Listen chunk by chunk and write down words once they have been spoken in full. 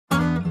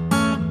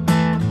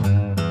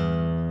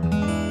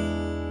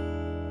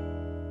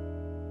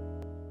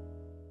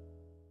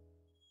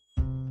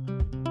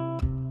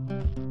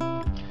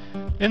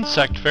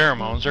Insect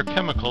pheromones are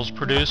chemicals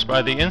produced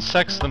by the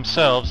insects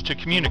themselves to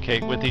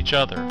communicate with each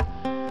other.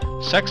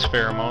 Sex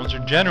pheromones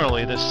are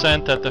generally the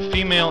scent that the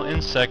female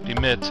insect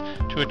emits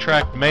to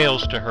attract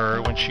males to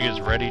her when she is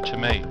ready to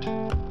mate.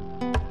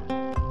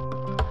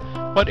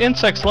 What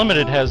Insects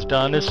Limited has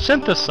done is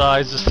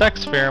synthesize the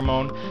sex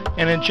pheromone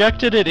and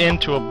injected it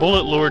into a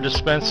bullet lure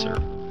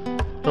dispenser.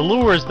 The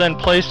lure is then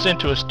placed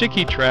into a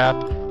sticky trap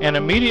and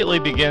immediately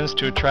begins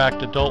to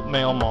attract adult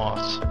male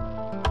moths.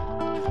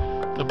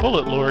 The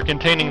bullet lure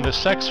containing the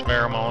sex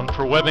pheromone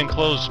for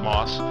web-enclosed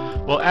moths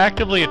will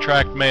actively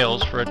attract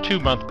males for a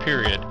 2-month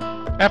period,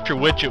 after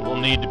which it will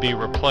need to be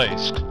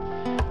replaced.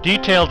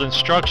 Detailed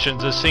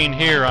instructions as seen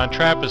here on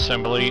trap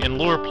assembly and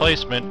lure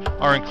placement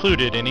are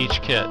included in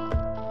each kit.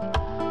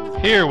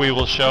 Here we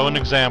will show an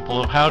example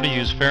of how to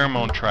use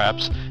pheromone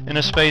traps in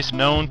a space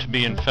known to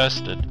be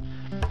infested.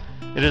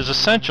 It is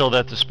essential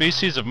that the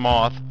species of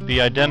moth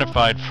be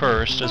identified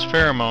first, as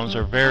pheromones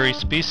are very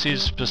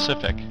species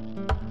specific.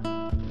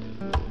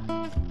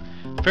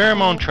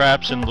 Pheromone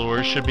traps and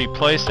lures should be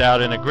placed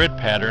out in a grid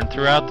pattern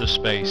throughout the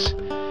space.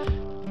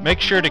 Make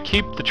sure to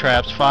keep the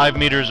traps 5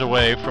 meters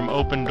away from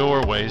open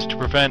doorways to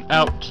prevent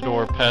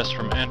outdoor pests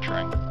from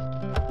entering.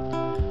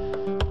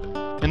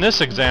 In this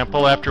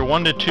example, after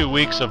 1 to 2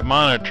 weeks of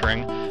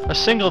monitoring, a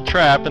single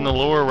trap in the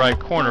lower right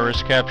corner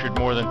has captured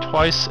more than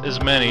twice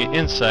as many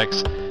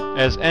insects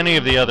as any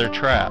of the other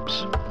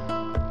traps.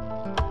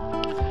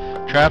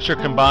 Traps are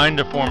combined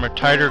to form a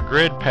tighter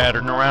grid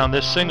pattern around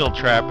this single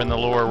trap in the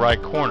lower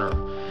right corner.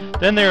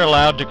 Then they are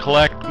allowed to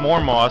collect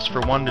more moths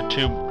for 1 to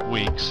 2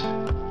 weeks.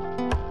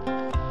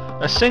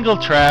 A single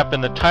trap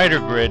in the tighter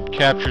grid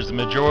captures the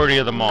majority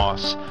of the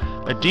moths.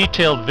 A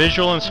detailed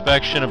visual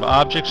inspection of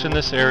objects in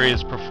this area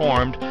is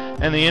performed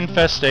and the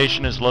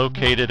infestation is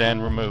located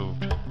and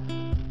removed.